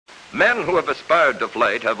Men who have aspired to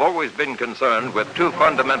flight have always been concerned with two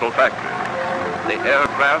fundamental factors: the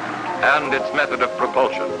aircraft and its method of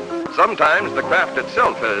propulsion. Sometimes the craft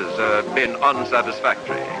itself has been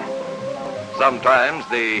unsatisfactory. Sometimes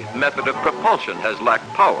the method of propulsion has lacked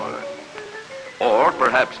power, or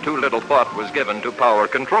perhaps too little thought was given to power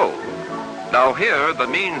control. Now here, the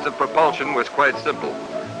means of propulsion was quite simple.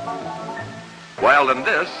 While in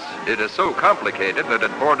this, it is so complicated that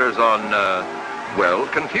it borders on,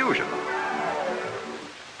 confusion.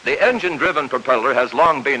 The engine-driven propeller has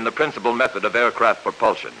long been the principal method of aircraft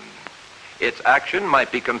propulsion. Its action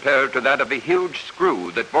might be compared to that of a huge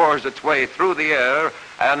screw that bores its way through the air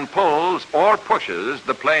and pulls or pushes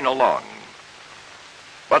the plane along.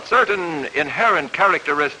 But certain inherent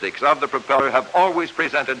characteristics of the propeller have always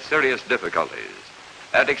presented serious difficulties.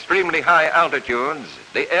 At extremely high altitudes,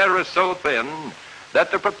 the air is so thin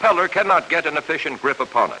that the propeller cannot get an efficient grip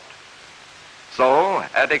upon it. So,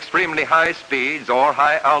 at extremely high speeds or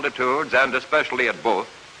high altitudes, and especially at both,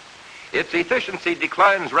 its efficiency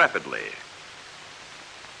declines rapidly.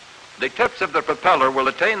 The tips of the propeller will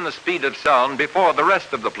attain the speed of sound before the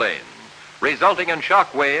rest of the plane, resulting in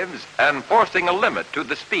shock waves and forcing a limit to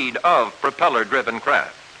the speed of propeller-driven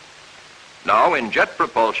craft. Now, in jet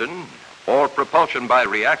propulsion, or propulsion by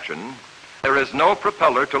reaction, there is no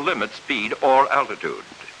propeller to limit speed or altitude.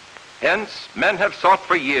 Hence, men have sought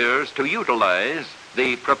for years to utilize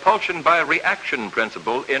the propulsion by reaction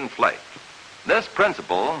principle in flight. This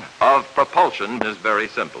principle of propulsion is very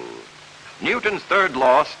simple. Newton's third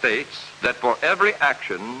law states that for every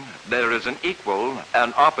action, there is an equal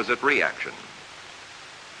and opposite reaction.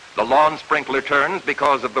 The lawn sprinkler turns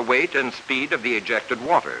because of the weight and speed of the ejected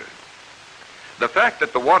water. The fact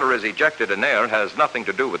that the water is ejected in air has nothing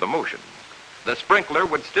to do with the motion. The sprinkler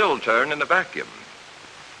would still turn in a vacuum.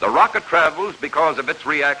 The rocket travels because of its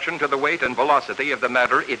reaction to the weight and velocity of the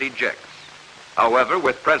matter it ejects. However,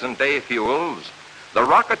 with present-day fuels, the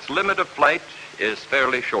rocket's limit of flight is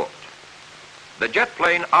fairly short. The jet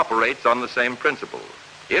plane operates on the same principle.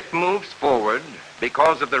 It moves forward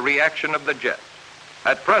because of the reaction of the jet.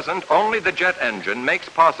 At present, only the jet engine makes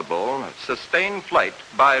possible sustained flight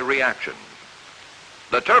by reaction.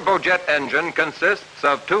 The turbojet engine consists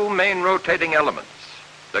of two main rotating elements.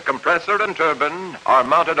 The compressor and turbine are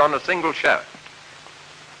mounted on a single shaft.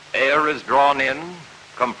 Air is drawn in,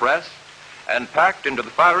 compressed, and packed into the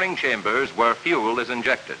firing chambers where fuel is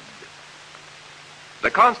injected.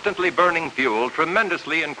 The constantly burning fuel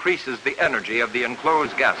tremendously increases the energy of the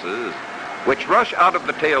enclosed gases, which rush out of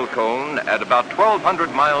the tail cone at about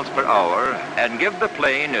 1,200 miles per hour and give the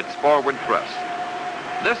plane its forward thrust.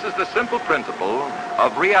 This is the simple principle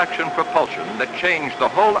of reaction propulsion that changed the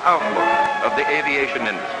whole outlook of the aviation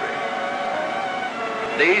industry.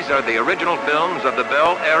 These are the original films of the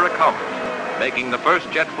Bell Air Comet, making the first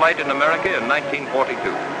jet flight in America in 1942.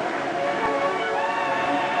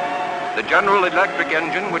 The General Electric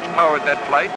engine which powered that flight